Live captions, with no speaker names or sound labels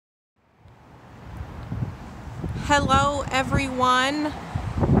Hello everyone.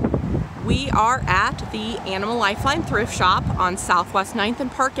 We are at the Animal Lifeline Thrift Shop on Southwest 9th and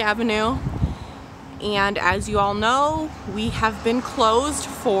Park Avenue. And as you all know, we have been closed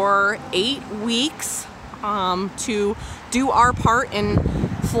for 8 weeks to do our part in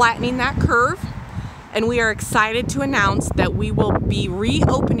flattening that curve. And we are excited to announce that we will be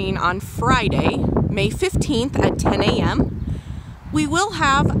reopening on Friday, May 15th at 10 a.m. We will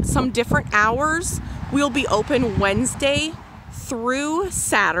have some different hours. We'll be open Wednesday through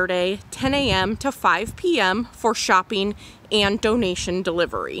Saturday, 10 a.m. to 5 p.m. for shopping and donation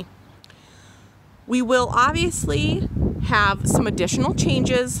delivery. We will obviously have some additional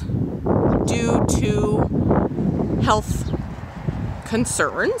changes due to health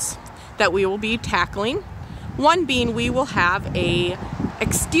concerns that we will be tackling. One being we will have a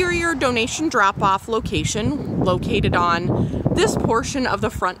exterior donation drop-off location located on this portion of the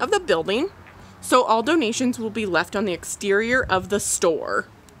front of the building. So all donations will be left on the exterior of the store.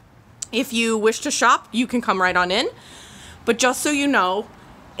 If you wish to shop, you can come right on in. But just so you know,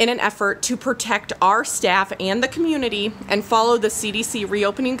 in an effort to protect our staff and the community and follow the CDC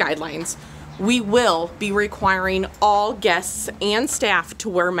reopening guidelines, we will be requiring all guests and staff to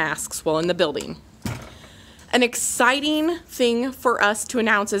wear masks while in the building. An exciting thing for us to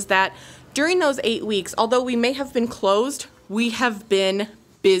announce is that during those 8 weeks, although we may have been closed, we have been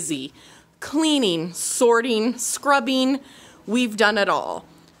busy. Cleaning, sorting, scrubbing, we've done it all.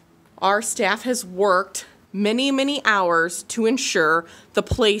 Our staff has worked many hours to ensure the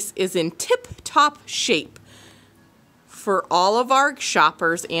place is in tip-top shape for all of our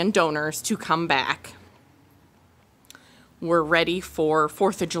shoppers and donors to come back. We're ready for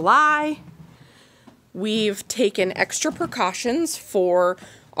 4th of July. We've taken extra precautions for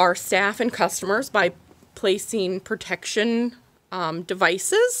our staff and customers by placing protection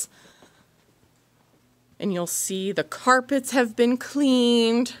devices. And you'll see the carpets have been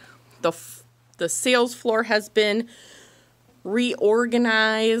cleaned, the sales floor has been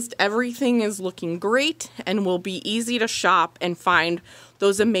reorganized, everything is looking great and will be easy to shop and find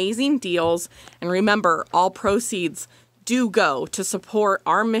those amazing deals. And remember, all proceeds do go to support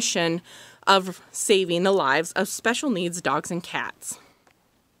our mission of saving the lives of special needs dogs and cats.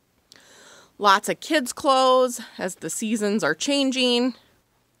 Lots of kids' clothes as the seasons are changing.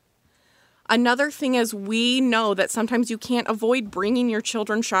 Another thing is we know that sometimes you can't avoid bringing your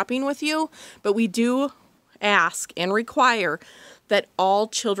children shopping with you, but we do ask and require that all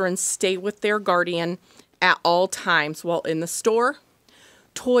children stay with their guardian at all times while in the store.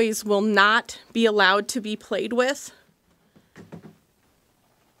 Toys will not be allowed to be played with.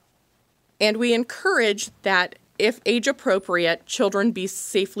 And we encourage that, if age appropriate, children be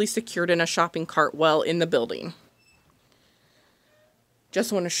safely secured in a shopping cart while in the building.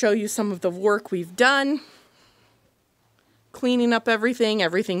 Just want to show you some of the work we've done. Cleaning up everything.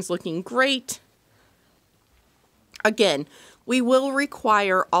 Everything's looking great. Again, we will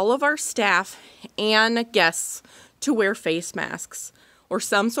require all of our staff and guests to wear face masks or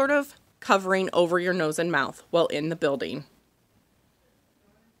some sort of covering over your nose and mouth while in the building.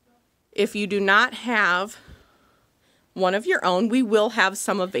 If you do not have one of your own, we will have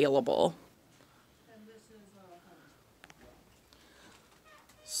some available.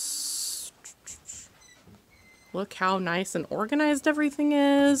 Look how nice and organized everything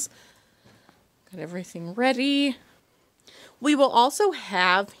is. Got everything ready. We will also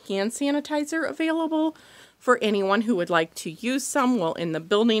have hand sanitizer available for anyone who would like to use some while in the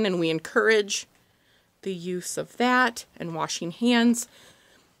building, and we encourage the use of that and washing hands.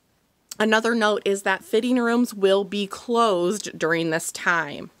 Another note is that fitting rooms will be closed during this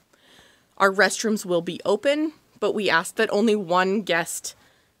time. Our restrooms will be open, but we ask that only one guest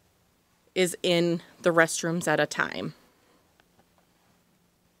is in the restrooms at a time.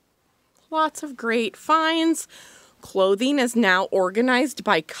 Lots of great finds. Clothing is now organized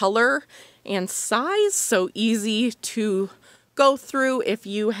by color and size, so easy to go through if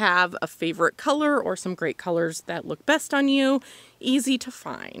you have a favorite color or some great colors that look best on you. Easy to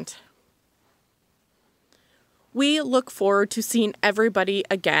find. We look forward to seeing everybody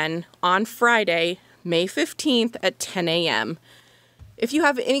again on Friday, May 15th at 10 a.m. If you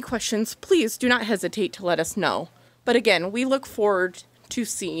have any questions, please do not hesitate to let us know. But again, we look forward to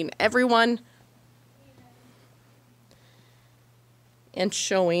seeing everyone and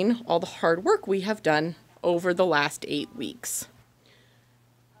showing all the hard work we have done over the last 8 weeks.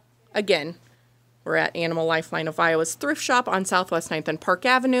 Again, we're at Animal Lifeline of Iowa's Thrift Shop on Southwest 9th and Park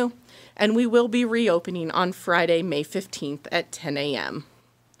Avenue, and we will be reopening on Friday, May 15th at 10 a.m.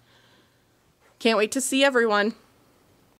 Can't wait to see everyone.